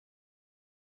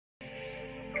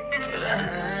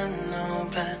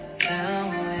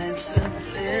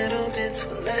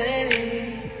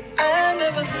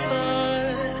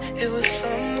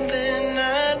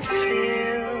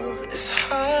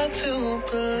to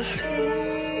believe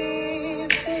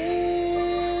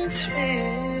it's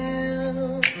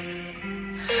real.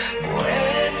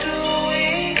 Where do we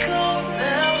go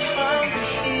now from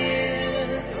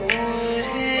here? Would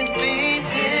it be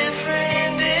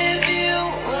different if you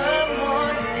were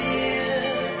more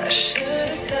near? I should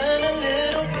have done a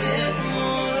little bit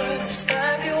more to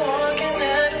stop you walking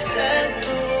out of that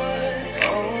door.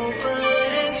 Oh, but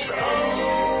it's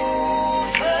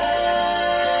over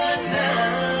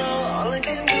now. All I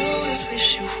can do is wish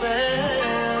you well.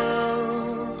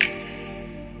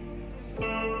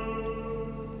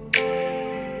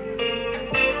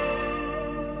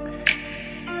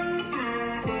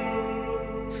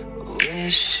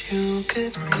 Wish you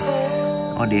could go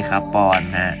สวัสดีครับปอน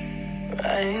ฮะ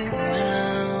right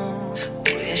now.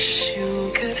 Wish you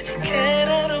could get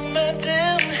out of my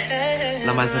damn head. เร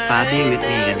ามาสตาร์ทดี้วิท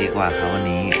มีกันดีกว่าครับวัน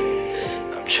นี้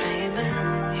I'm trying to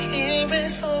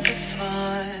erase all the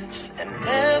thoughts and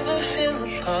never feel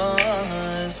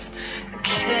lost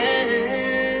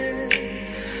again,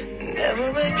 never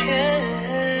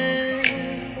again.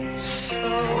 So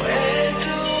where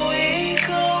do we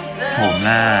go ผม now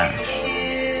น่า from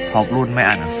here? พบรุ่นไม่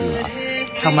อ่านหนังสือ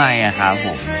ทำไมอะครับผ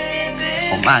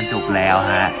มอ่านจบแล้ว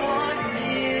ฮะ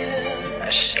I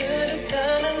should have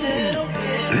done a little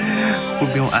bit คุณ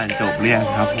บิวอ่านจบเรียง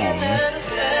ครับผม out of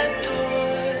that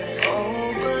door. Oh,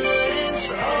 but it's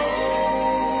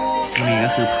over. นี่ก็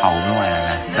คือเผาไม่ไหวแล้ว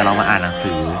นะแต่เรามาอ่านหนัง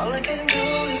สือ All I can do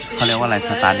is เขาเรียกว่าอะไรส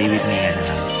ตาร์ทดี้วิทมีกันนะ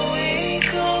ครับ we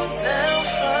go now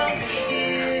from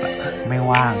here. ไม่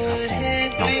ว่างครับผม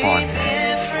น้องปอนนะ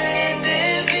Different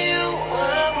if you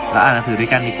were more. แล้วอ่านหนังสือด้วย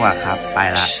กันดีกว่าครับไป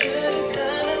ละ Should have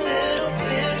done a little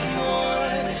bit more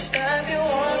to stop you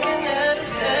walking out of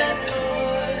that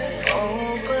door.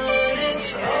 Oh, but it's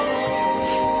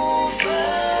over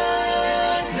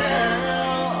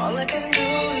now. All I can do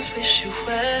is wish you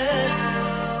well.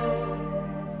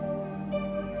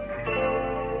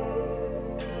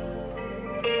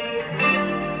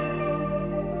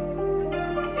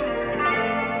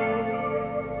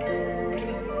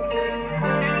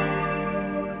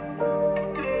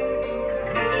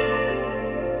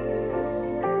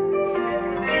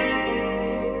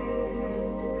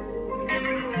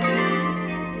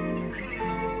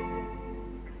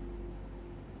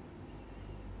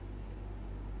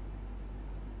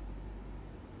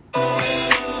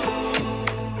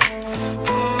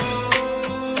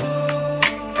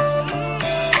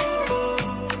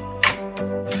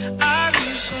 I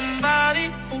need somebody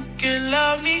who can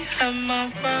love me at my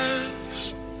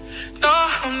worst. No,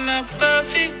 I'm not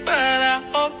perfect, but I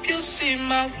hope you see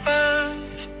my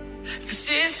worth. 'Cause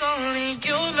it's only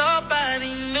you,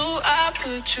 nobody knew I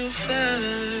put you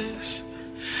first.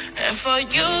 And for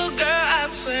you, girl, I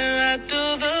swear I do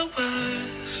the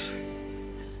worst.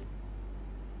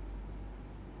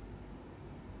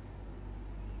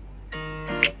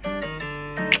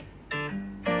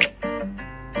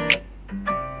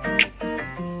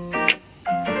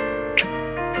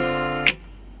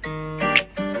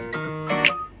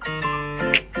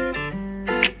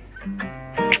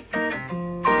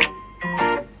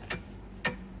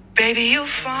 Baby, you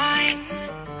fine.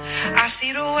 I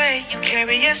see the way you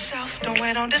carry yourself. Don't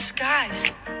wear no disguise.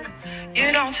 You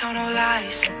don't tell no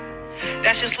lies.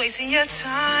 That's just wasting your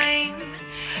time.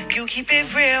 You keep it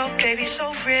real, baby, so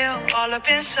real. All up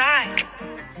inside.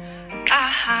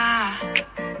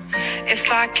 If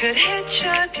I could hit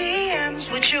your DMs,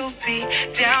 would you be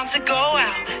down to go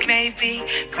out? Maybe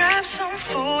grab some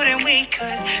food and we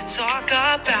could talk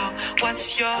about what's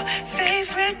your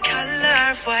favorite color,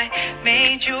 what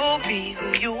made you be who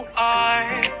you are,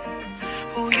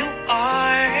 who you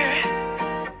are.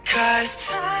 'Cause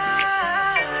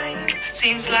time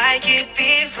seems like it'd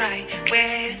be right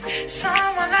with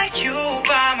someone like you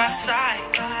by my side.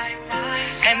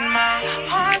 And my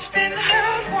heart's been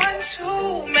hurt one too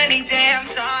many damn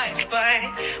times, but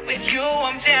with you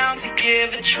I'm down to give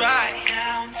it a try.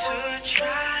 Down to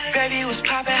try. Baby, what's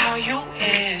poppin'? How you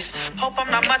is? Hope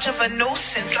I'm not much of a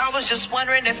nuisance. I was just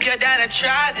wondering if you're down to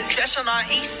try this. Fresh on our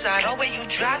east side. Oh, where you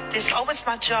drop this? Oh, it's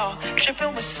my jaw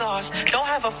dripping with sauce. Don't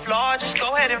have a flaw, just go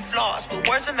ahead and floss. But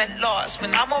words are meant lost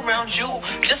when I'm around you.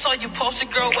 Just saw you posted,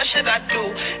 girl. What should I do?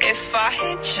 If I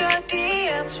hit your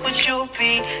DMs, would you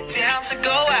be down to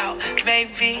go out?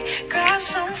 Maybe grab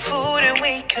some food and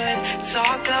we could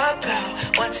talk about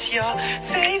what's your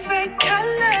favorite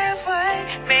color, what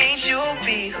made you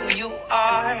be who you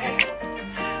are,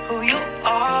 who you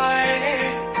are.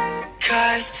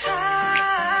 'Cause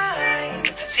time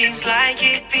seems like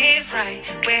it'd be right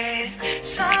with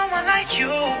someone like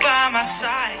you by my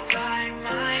side.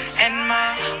 And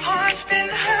my heart's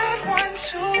been hurt one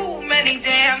too many many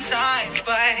damn times,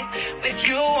 but with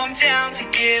you I'm down to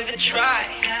give it a try.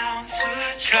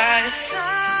 Cause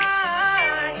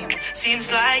time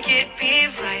seems like it'd be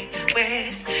right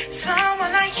with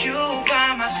someone like you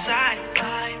by my side.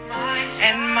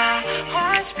 And my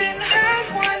heart's been hurt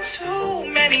one too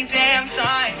many damn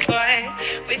times, but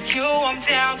with you I'm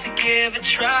down to give it a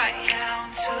try.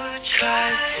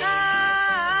 Cause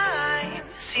time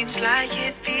seems like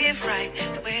it'd be right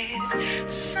with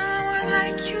someone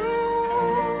like you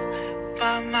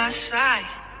by my side.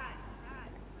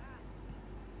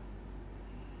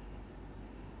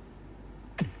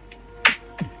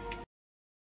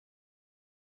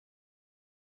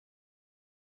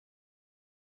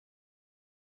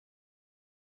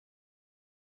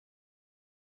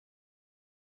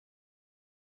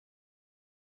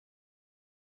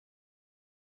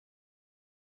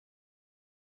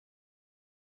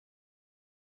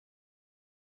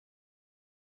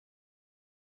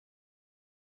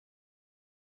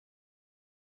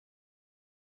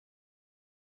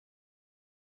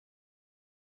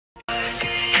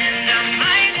 And I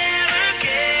might never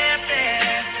get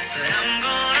there, but I'm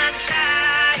gonna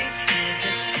try. If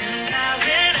it's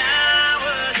 10,000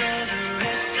 hours or the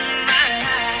rest of my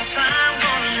life, I'm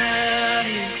gonna love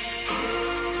you.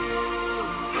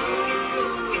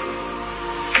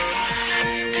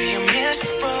 Do you miss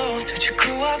the road that you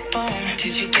grew up on?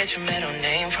 Did you get your middle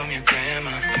name from your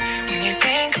grandma? When you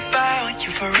think about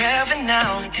you forever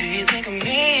now, do you think of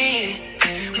me?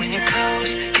 When you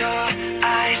close your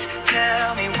eyes,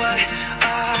 tell me what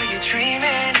are you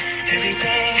dreaming?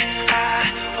 Everything I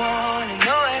wanna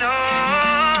know it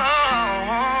all.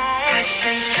 I'd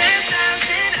spend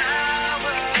 10,000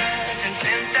 hours and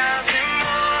 10,000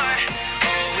 more.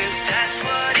 Oh, if that's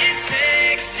what it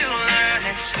takes to learn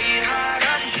that sweetheart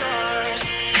of yours.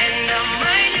 And I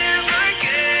might never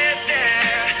get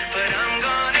there, but I'm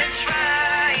gonna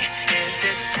try. If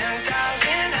it's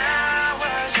 10,000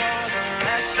 hours or the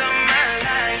rest of my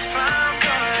life, I'm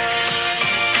gonna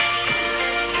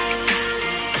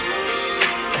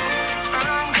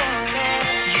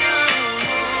love you.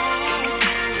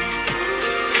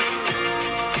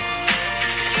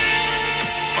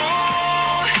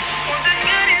 Oh, want the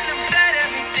good and the bad,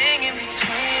 everything in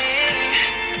between.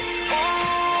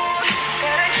 Oh,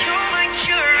 gotta cure my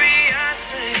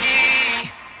curiosity.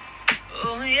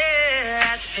 Oh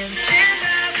yeah, it's been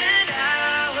 10,000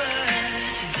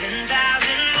 hours and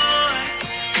 10,000 more.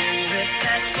 Oh, if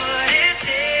that's what it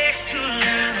takes to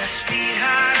learn that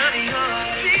sweetheart of yours.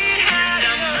 And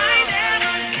I might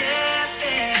never get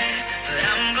there, but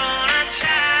I'm gonna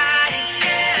try.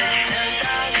 If it's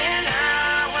 10,000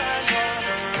 hours or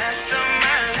the rest of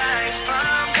my life,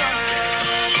 I'm gonna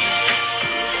love you.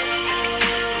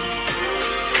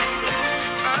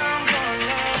 I'm gonna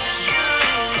love you.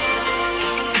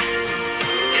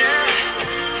 Yeah.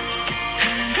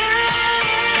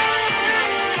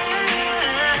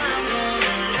 And I'm gonna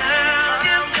love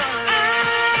you.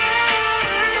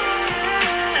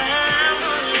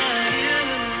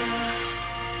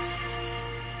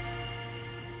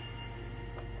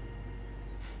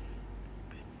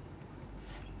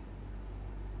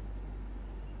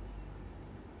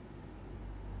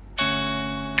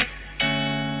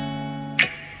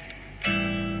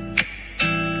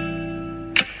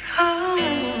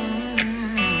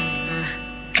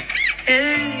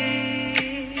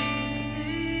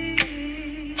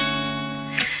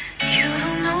 You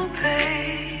don't know,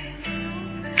 babe,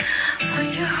 when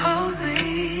you hold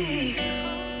me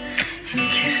and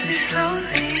kiss me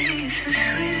slowly, it's the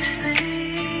sweetest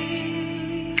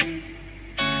thing.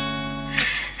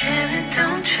 And it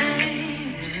don't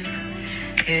change.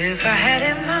 If I had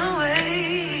it my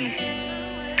way,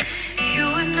 you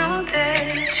would know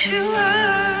that you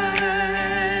are.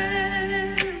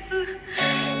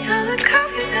 You're the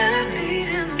coffee that I need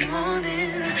in the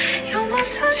morning. You're my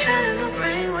sunshine in the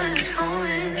rain when it's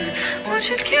pouring. Won't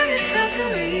you give yourself to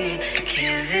me?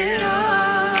 Give it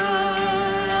all.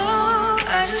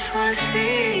 I just wanna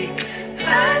see.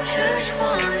 I just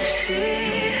wanna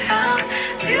see how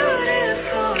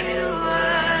beautiful you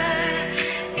are.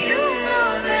 You know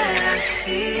that I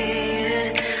see it.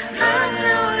 I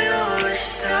know you're a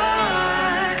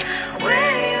star.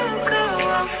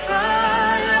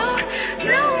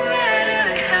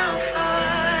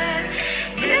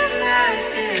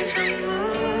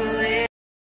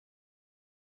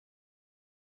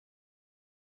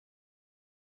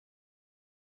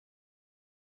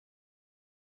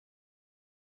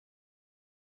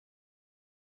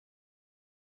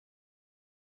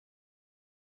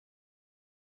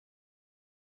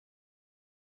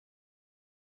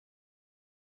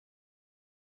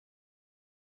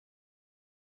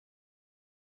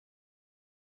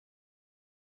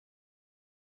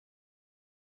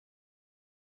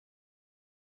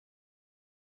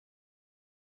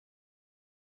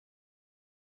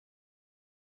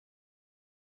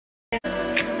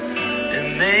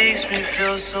 makes me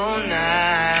feel so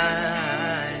nice.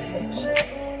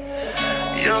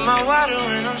 You're my water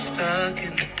when I'm stuck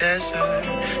in the desert.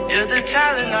 You're the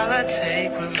Tylenol I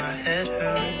take when my head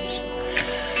hurts.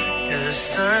 You're the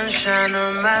sunshine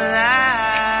of my life.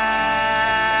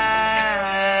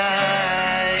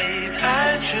 I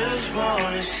just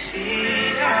wanna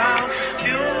see how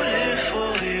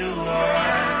beautiful you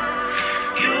are.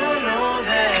 You know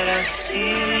that I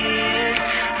see it.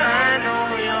 I know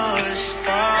you're a star.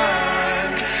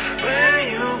 Where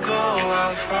you go,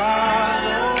 I'll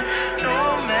follow, no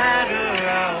matter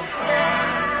how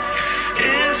far.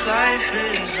 If life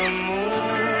is a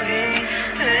movie,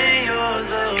 then you're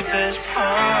the best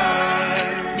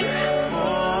part.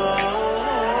 Oh,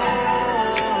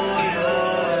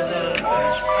 you're the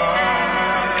best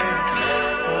part.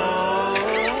 Oh,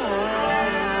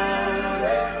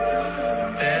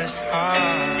 best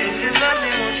part. If you love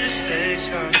me, won't you say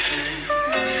something?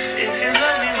 If you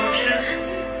love me, won't you?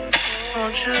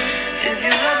 Won't you? If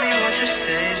you love me, won't you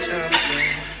say something?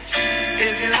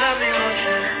 If you love me, won't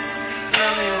you?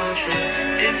 Love me, won't you?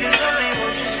 If you love me,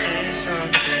 won't you say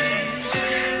something?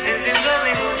 If you love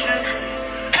me, won't you?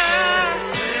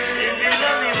 If you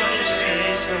love me, won't you say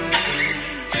something?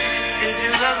 If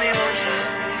you love me, won't you?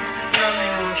 Love me,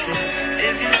 won't you?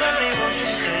 If you love me, won't you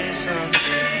say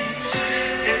something?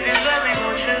 If you love me,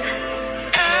 won't you?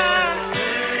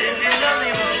 If you love me,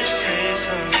 won't you say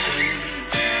something?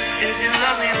 If you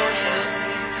love me, won't you?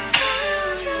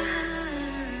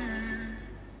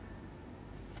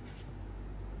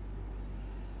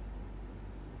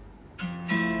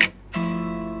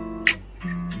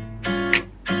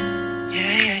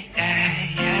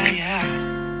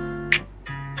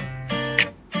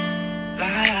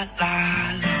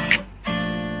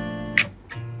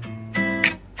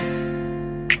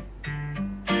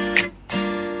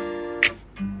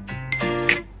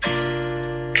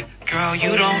 Girl,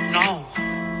 you don't know,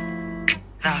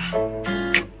 nah,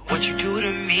 what you do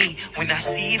to me. When I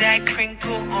see that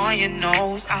crinkle on your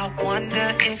nose, I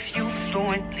wonder if you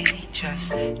fluently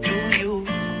just do you,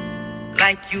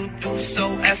 like you do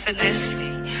so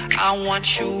effortlessly. I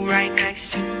want you right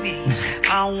next to me.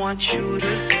 I want you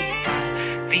to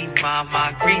be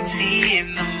my green tea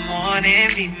in the morning.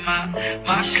 Be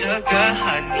my sugar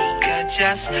honey. You're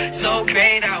just so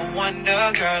great. I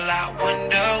wonder, girl, I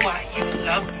wonder why you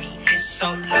love me. It's so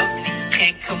lovely,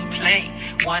 can't complain.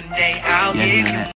 One day I'll give you